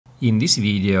In this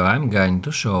video, I'm going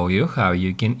to show you how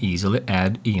you can easily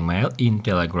add email in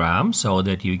Telegram so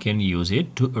that you can use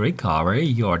it to recover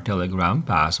your Telegram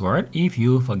password if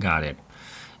you forgot it.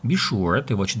 Be sure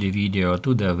to watch the video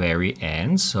to the very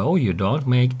end so you don't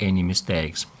make any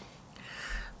mistakes.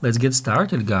 Let's get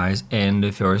started, guys,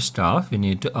 and first off, we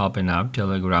need to open up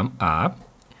Telegram app.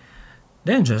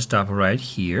 Then just tap right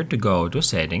here to go to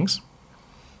Settings.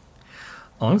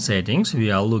 On Settings, we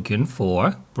are looking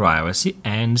for Privacy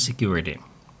and Security.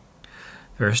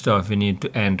 First off, we need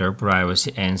to enter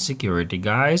Privacy and Security,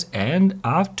 guys, and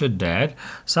after that,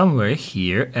 somewhere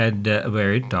here at the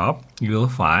very top, you will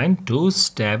find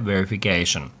two-step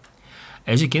verification.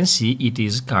 As you can see, it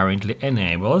is currently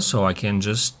enabled, so I can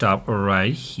just tap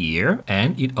right here,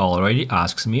 and it already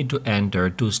asks me to enter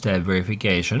two-step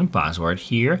verification password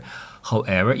here.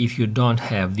 However, if you don't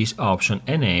have this option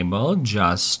enabled,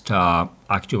 just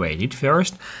activate it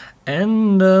first,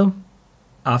 and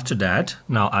after that,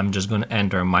 now I'm just going to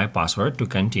enter my password to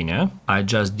continue. I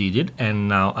just did it, and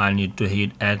now I need to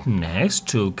hit add next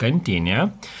to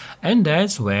continue, and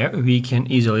that's where we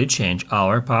can easily change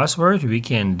our password. We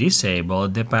can disable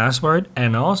the password,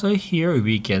 and also here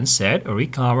we can set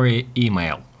recovery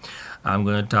email. I'm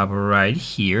gonna tap right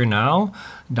here now.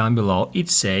 Down below it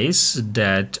says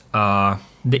that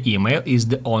the email is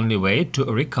the only way to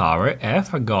recover a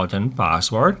forgotten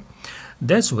password.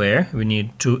 That's where we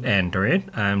need to enter it.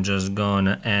 I'm just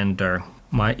gonna enter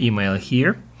my email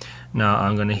here. Now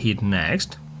I'm gonna hit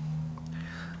next.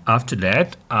 After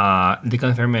that, the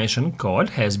confirmation code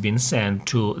has been sent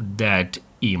to that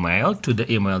email, to the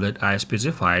email that I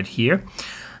specified here.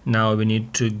 Now we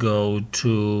need to go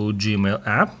to Gmail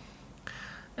app.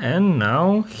 And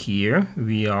now here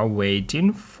we are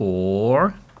waiting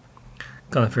for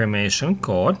confirmation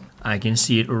code. I can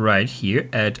see it right here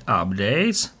at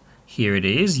updates. Here it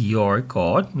is, your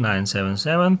code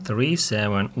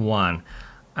 977371.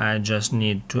 I just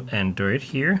need to enter it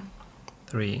here,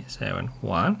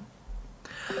 371.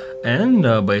 And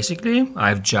basically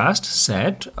I've just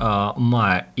set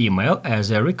my email as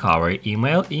a recovery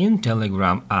email in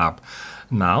Telegram app.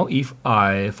 Now if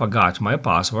I forgot my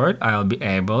password, I'll be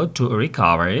able to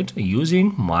recover it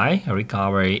using my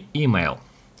recovery email.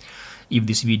 If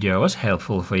this video was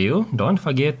helpful for you, don't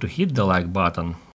forget to hit the like button.